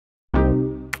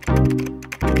Hey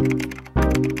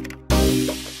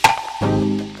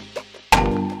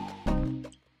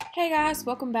guys,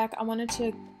 welcome back. I wanted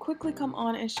to quickly come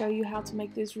on and show you how to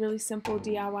make this really simple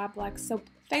DIY black soap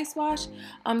face wash.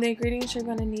 The ingredients you're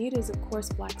going to need is of course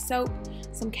black soap,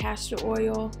 some castor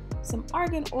oil, some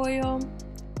argan oil,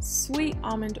 sweet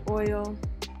almond oil,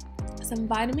 some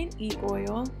vitamin E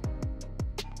oil,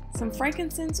 some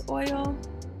frankincense oil,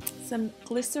 some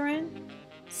glycerin,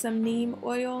 some neem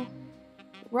oil,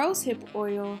 rosehip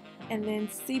oil, and then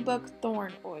sea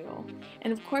buckthorn oil.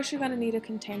 And of course you're going to need a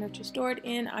container to store it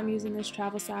in. I'm using this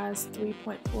travel size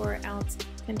 3.4 ounce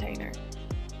container.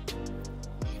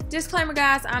 Disclaimer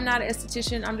guys, I'm not an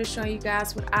esthetician. I'm just showing you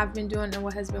guys what I've been doing and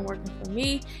what has been working for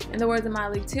me. In the words of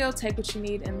Miley Till, take what you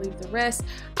need and leave the rest.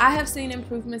 I have seen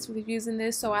improvements with using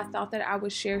this, so I thought that I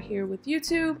would share here with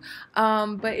YouTube.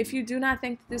 But if you do not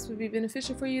think that this would be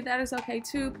beneficial for you, that is okay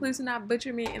too. Please do not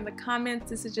butcher me in the comments.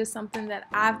 This is just something that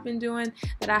I've been doing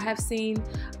that I have seen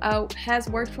has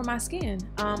worked for my skin.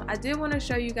 I did want to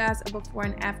show you guys a before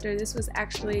and after. This was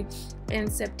actually in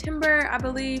September, I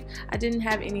believe. I didn't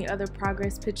have any other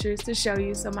progress pictures to show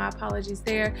you, so my apologies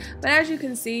there. But as you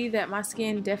can see that my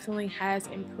skin definitely has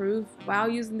improved while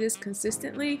using this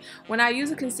consistently. When I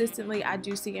use it consistently, I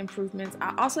do see improvements.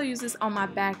 I also use this on my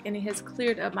back and it has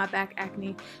cleared up my back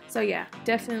acne. So yeah,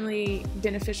 definitely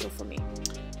beneficial for me.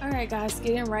 Alright guys,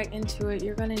 getting right into it,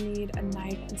 you're going to need a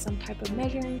knife and some type of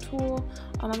measuring tool.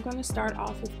 I'm going to start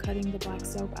off with cutting the black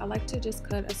soap. I like to just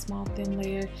cut a small thin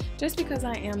layer just because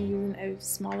I am using a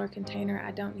smaller container. I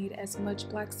don't need as much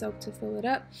black soap to fill it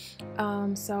up.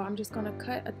 So I'm just going to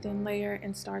cut a thin layer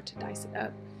and start to dice it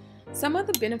up. Some of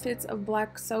the benefits of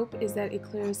black soap is that it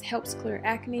helps clear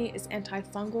acne, it's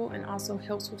antifungal, and also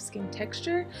helps with skin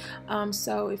texture.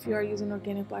 So if you are using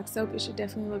organic black soap, it should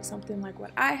definitely look something like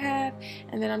what I have.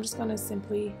 And then I'm just going to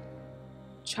simply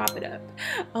chop it up.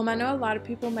 I know a lot of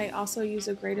people may also use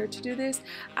a grater to do this.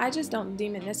 I just don't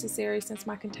deem it necessary since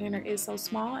my container is so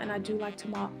small, and I do like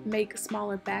to make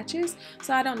smaller batches,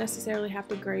 so I don't necessarily have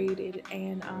to grate it,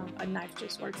 and a knife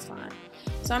just works fine.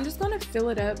 So I'm just going to fill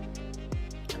it up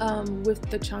with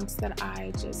the chunks that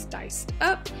I just diced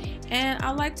up, and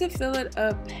I like to fill it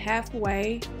up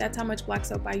halfway. That's how much black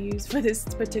soap I use for this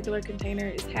particular container,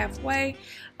 is halfway,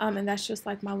 and that's just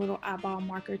like my little eyeball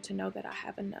marker to know that I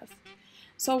have enough.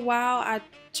 So while I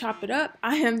chop it up,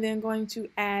 I am then going to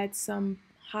add some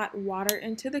hot water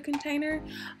into the container.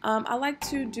 I like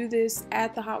to do this,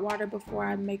 add the hot water before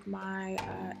I make my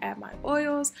add my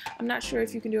oils. I'm not sure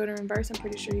if you can do it in reverse. I'm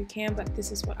pretty sure you can, but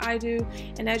this is what I do.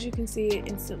 And as you can see, it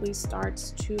instantly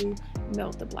starts to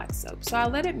melt the black soap. So I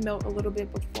let it melt a little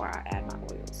bit before I add my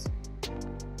oils.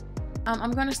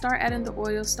 I'm going to start adding the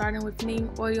oils, starting with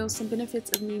neem oil. Some benefits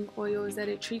of neem oil is that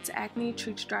it treats acne,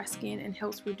 treats dry skin, and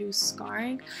helps reduce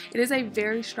scarring. It is a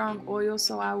very strong oil,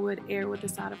 so I would err with a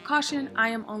side of caution. I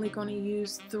am only going to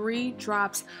use 3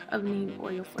 drops of neem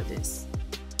oil for this.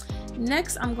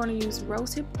 Next, I'm going to use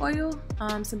rosehip oil.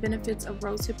 Some benefits of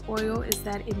rosehip oil is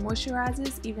that it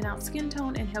moisturizes, even out skin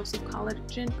tone, and helps with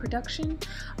collagen production.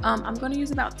 I'm going to use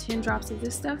about 10 drops of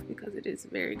this stuff because it is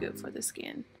very good for the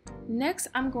skin. Next,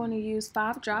 I'm going to use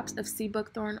 5 drops of sea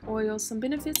buckthorn oil. Some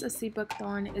benefits of sea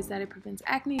buckthorn is that it prevents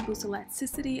acne, boosts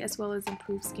elasticity, as well as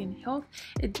improves skin health.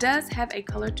 It does have a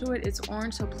color to it. It's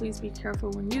orange, so please be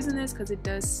careful when using this because it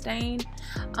does stain.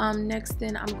 Next,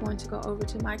 then I'm going to go over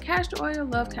to my castor oil.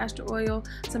 Love castor oil.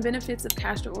 Some benefits of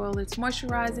castor oil: it's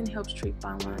moisturizing, helps treat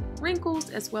fine line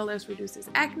wrinkles, as well as reduces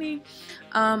acne.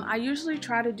 I usually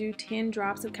try to do 10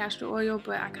 drops of castor oil,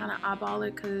 but I kind of eyeball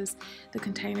it because the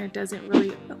container doesn't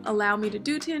really allow me to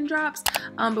do 10 drops,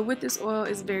 but with this oil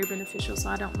it's very beneficial, so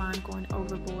I don't mind going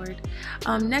overboard.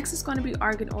 Next is going to be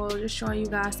argan oil, just showing you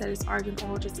guys that it's argan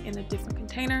oil just in a different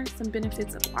container. Some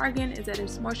benefits of argan is that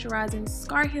it's moisturizing,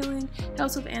 scar healing,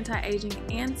 helps with anti-aging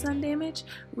and sun damage.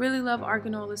 Really love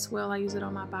argan oil as well. I use it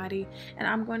on my body, and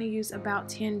I'm going to use about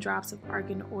 10 drops of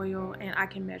argan oil, and I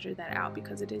can measure that out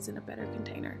because it is in a better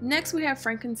container. Next we have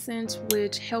frankincense,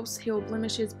 which helps heal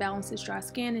blemishes, balances dry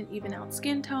skin, and even out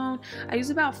skin tone. I use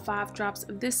about 5 drops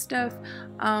of this stuff,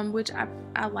 which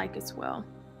I like as well.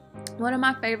 One of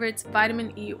my favorites,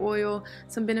 vitamin E oil.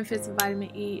 Some benefits of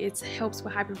vitamin E: it helps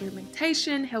with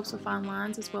hyperpigmentation, helps with fine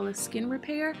lines, as well as skin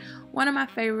repair. One of my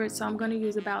favorites, so I'm going to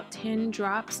use about 10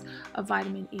 drops of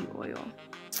vitamin E oil.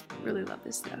 Really love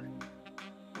this stuff.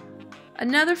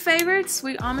 Another favorite,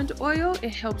 sweet almond oil.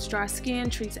 It helps dry skin,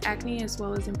 treats acne, as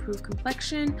well as improve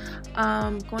complexion.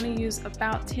 I'm going to use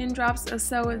about 10 drops or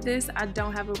so of this. I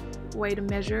don't have a way to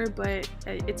measure, but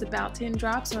it's about 10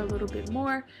 drops or a little bit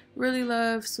more. Really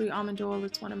love sweet almond oil.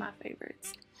 It's one of my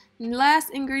favorites. Last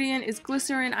ingredient is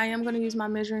glycerin. I am going to use my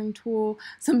measuring tool.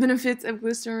 Some benefits of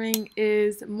glycerin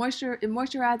is it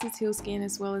moisturizes, heals skin,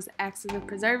 as well as acts as a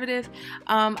preservative.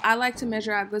 I like to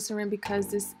measure out glycerin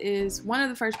because this is one of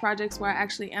the first projects where I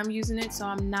actually am using it, so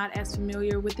I'm not as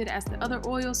familiar with it as the other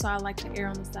oils, so I like to err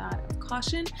on the side of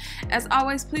caution. As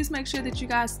always, please make sure that you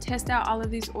guys test out all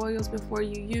of these oils before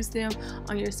you use them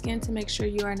on your skin to make sure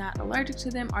you are not allergic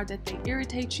to them or that they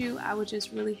irritate you. I would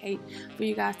just really hate for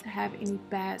you guys to have any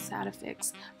bad side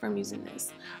effects from using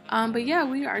this. But yeah,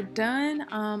 we are done.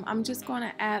 I'm just going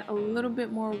to add a little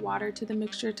bit more water to the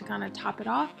mixture to kind of top it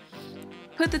off.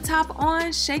 Put the top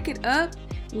on, shake it up,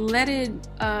 let it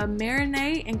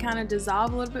marinate and kind of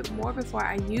dissolve a little bit more before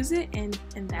I use it, and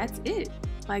that's it.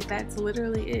 Like, that's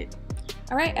literally it.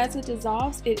 Alright, as it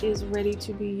dissolves, it is ready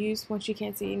to be used once you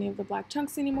can't see any of the black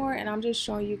chunks anymore, and I'm just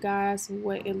showing you guys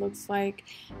what it looks like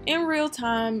in real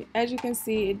time. As you can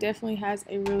see, it definitely has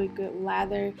a really good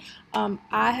lather.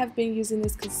 I have been using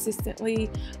this consistently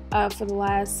for the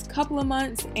last couple of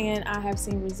months, and I have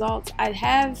seen results. I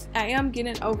am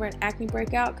getting over an acne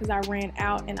breakout because I ran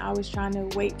out and I was trying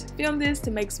to wait to film this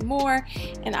to make some more,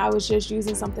 and I was just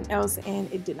using something else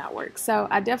and it did not work. So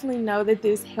I definitely know that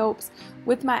this helps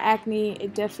with my acne.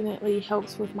 It definitely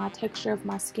helps with my texture of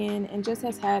my skin and just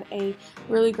has had a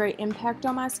really great impact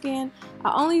on my skin.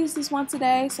 I only use this once a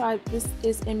day, so this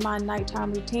is in my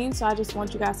nighttime routine, so I just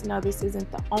want you guys to know this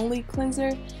isn't the only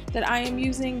cleanser that I am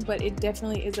using, but it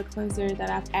definitely is a cleanser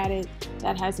that I've added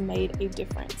that has made a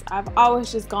difference. I've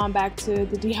always just gone back to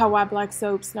the DIY black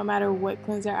soaps no matter what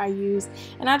cleanser I use,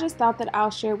 and I just thought that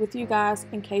I'll share with you guys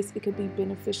in case it could be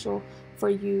beneficial for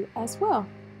you as well.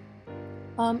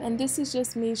 And this is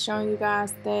just me showing you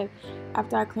guys that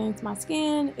after I cleanse my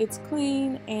skin, it's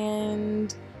clean,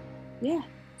 and yeah,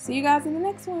 see you guys in the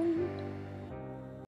next one.